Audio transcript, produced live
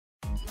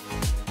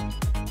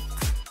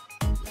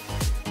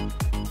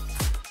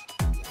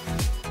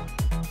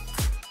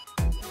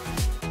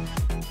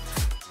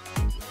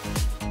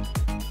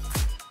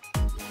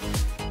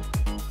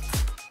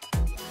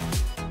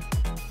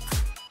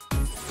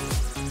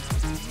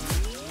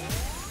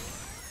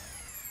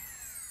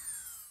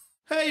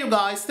you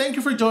guys, thank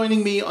you for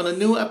joining me on a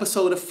new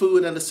episode of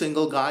Food and the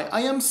Single Guy.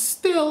 I am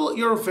still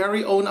your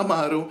very own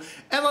Amaru,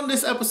 and on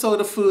this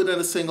episode of Food and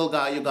the Single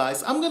Guy, you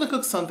guys, I'm gonna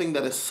cook something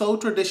that is so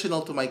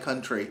traditional to my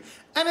country,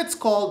 and it's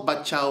called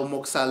Batjaw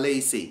Moksie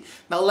Alesie.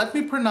 Now let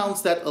me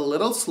pronounce that a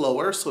little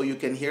slower so you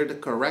can hear the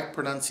correct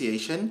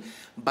pronunciation.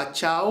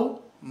 Batjaw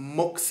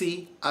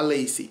Moksie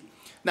Alesie.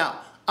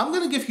 Now, I'm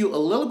gonna give you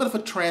a little bit of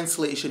a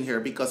translation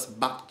here because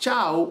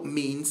Batjaw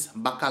means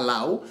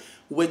bacalao,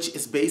 which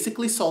is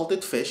basically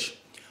salted fish.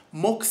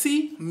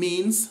 Moksie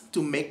means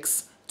to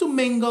mix, to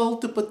mingle,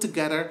 to put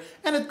together,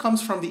 and it comes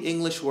from the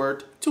English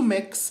word to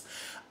mix.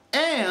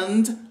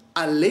 And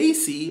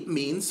Alesie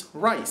means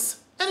rice,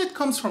 and it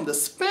comes from the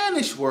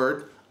Spanish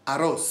word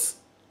arroz,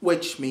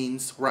 which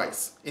means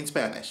rice in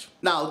Spanish.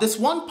 Now, this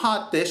one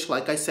pot dish,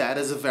 like I said,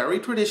 is a very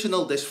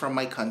traditional dish from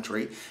my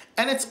country,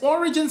 and its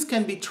origins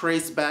can be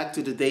traced back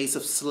to the days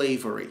of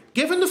slavery.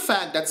 Given the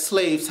fact that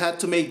slaves had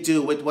to make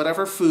do with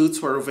whatever foods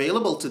were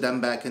available to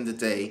them back in the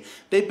day,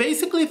 they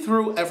basically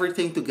threw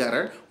everything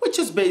together, which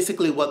is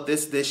basically what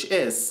this dish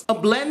is. A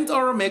blend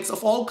or a mix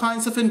of all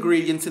kinds of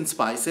ingredients and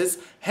spices,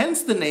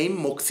 hence the name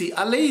Moksie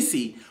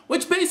Alesie,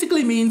 which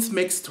basically means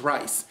mixed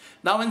rice.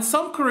 Now, in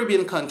some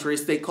Caribbean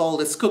countries, they call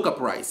this cook-up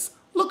rice.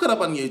 Look it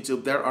up on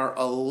YouTube. There are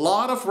a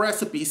lot of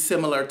recipes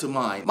similar to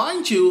mine.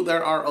 Mind you,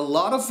 there are a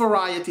lot of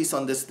varieties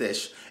on this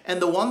dish,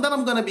 and the one that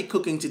I'm going to be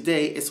cooking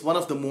today is one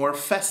of the more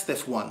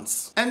festive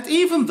ones. And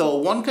even though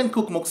one can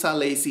cook Moksie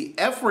Alesie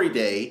every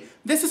day,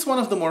 this is one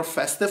of the more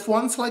festive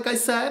ones, like I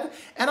said,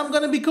 and I'm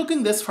going to be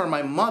cooking this for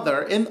my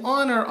mother in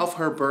honor of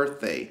her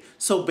birthday.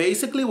 So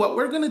basically what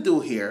we're going to do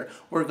here,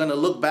 we're going to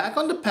look back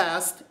on the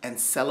past and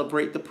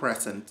celebrate the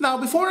present. Now,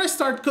 before I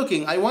start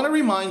cooking, I want to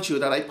remind you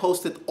that I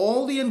posted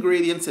all the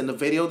ingredients in the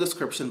video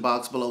description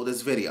box below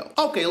this video.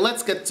 Okay,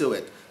 let's get to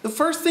it. The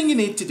first thing you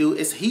need to do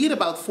is heat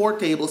about 4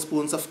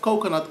 tablespoons of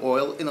coconut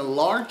oil in a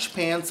large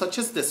pan such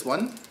as this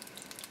one.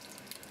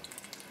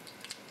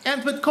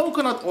 And with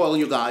coconut oil,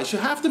 you guys, you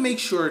have to make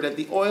sure that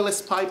the oil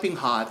is piping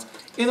hot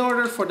in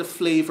order for the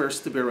flavors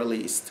to be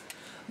released.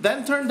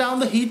 Then turn down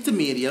the heat to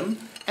medium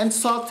and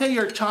saute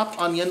your chopped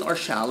onion or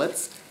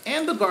shallots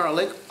and the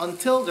garlic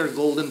until they're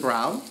golden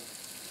brown.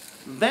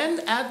 Then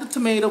add the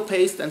tomato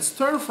paste and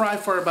stir fry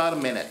for about a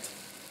minute.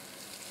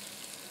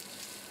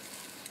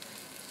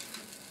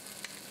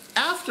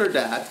 After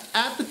that,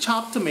 add the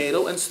chopped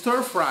tomato and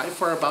stir fry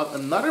for about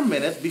another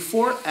minute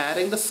before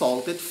adding the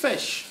salted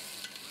fish.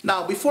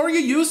 Now, before you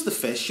use the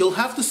fish, you'll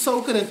have to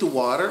soak it into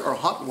water or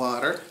hot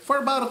water for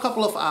about a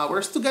couple of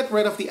hours to get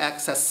rid of the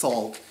excess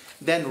salt.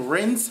 Then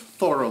rinse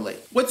thoroughly.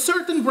 With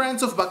certain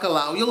brands of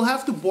bacalao, you'll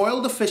have to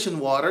boil the fish in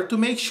water to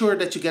make sure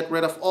that you get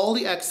rid of all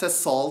the excess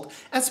salt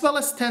as well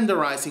as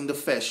tenderizing the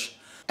fish.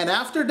 And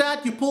after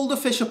that, you pull the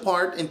fish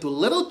apart into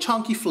little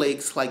chunky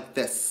flakes like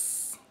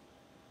this.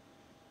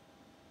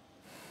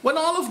 When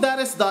all of that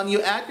is done,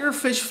 you add your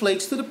fish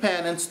flakes to the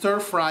pan and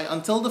stir fry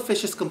until the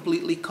fish is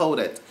completely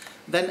coated.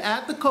 Then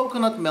add the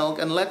coconut milk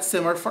and let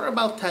simmer for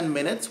about 10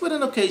 minutes with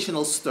an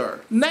occasional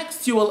stir.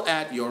 Next, you will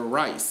add your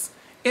rice.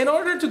 In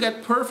order to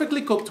get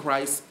perfectly cooked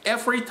rice,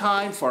 every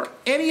time for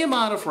any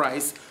amount of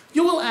rice,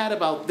 you will add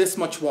about this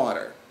much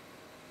water.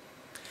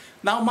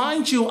 Now,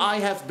 mind you, I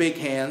have big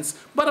hands,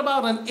 but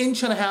about 1.5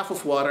 inches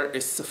of water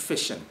is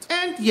sufficient.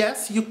 And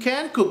yes, you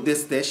can cook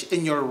this dish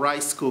in your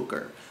rice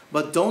cooker.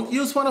 But don't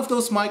use one of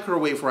those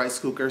microwave rice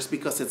cookers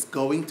because it's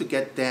going to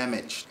get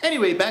damaged.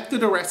 Anyway, back to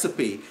the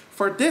recipe.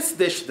 For this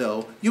dish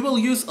though, you will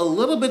use a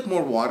little bit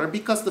more water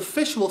because the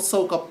fish will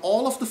soak up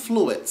all of the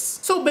fluids.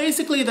 So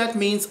basically that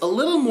means a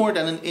little more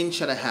than 1.5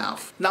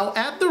 inches. Now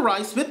add the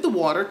rice with the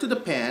water to the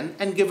pan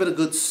and give it a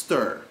good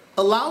stir.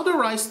 Allow the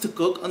rice to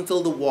cook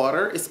until the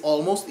water is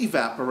almost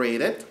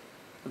evaporated.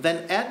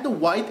 Then add the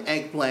white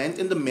eggplant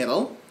in the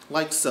middle,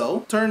 like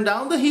so. Turn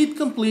down the heat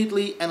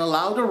completely and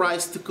allow the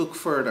rice to cook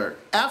further.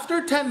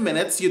 After 10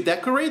 minutes, you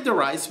decorate the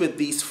rice with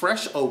these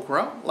fresh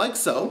okra, like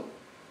so.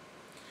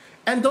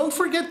 And don't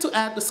forget to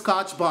add the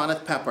Scotch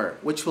Bonnet pepper,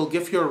 which will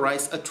give your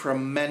rice a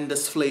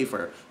tremendous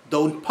flavor.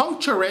 Don't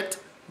puncture it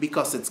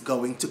because it's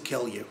going to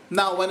kill you.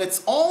 Now, when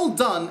it's all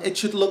done, it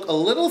should look a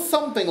little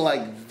something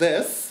like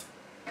this.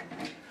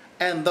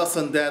 And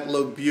doesn't that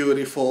look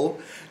beautiful?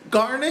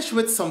 Garnish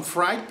with some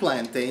fried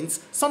plantains,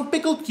 some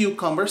pickled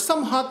cucumbers,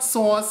 some hot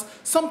sauce,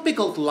 some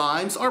pickled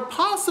limes, or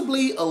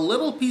possibly a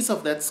little piece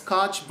of that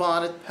Scotch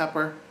Bonnet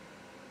pepper.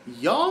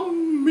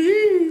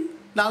 Yummy!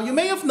 Now, you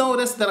may have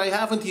noticed that I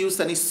haven't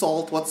used any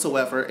salt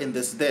whatsoever in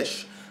this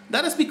dish.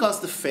 That is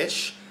because the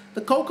fish,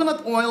 the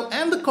coconut oil,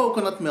 and the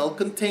coconut milk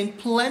contain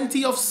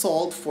plenty of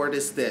salt for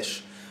this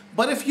dish.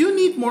 But if you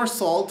need more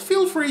salt,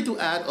 feel free to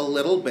add a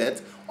little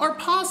bit, or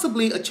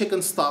possibly a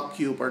chicken stock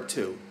cube or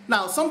 2.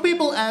 Now, some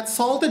people add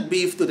salted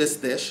beef to this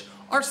dish,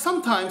 or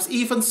sometimes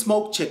even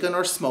smoked chicken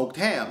or smoked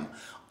ham.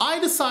 I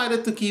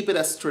decided to keep it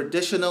as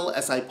traditional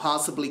as I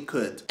possibly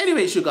could.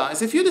 Anyways, you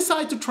guys, if you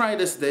decide to try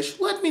this dish,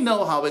 let me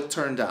know how it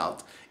turned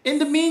out. In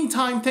the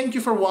meantime, thank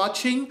you for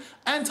watching,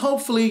 and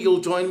hopefully you'll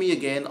join me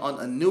again on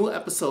a new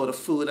episode of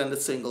Food and the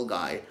Single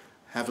Guy.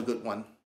 Have a good one.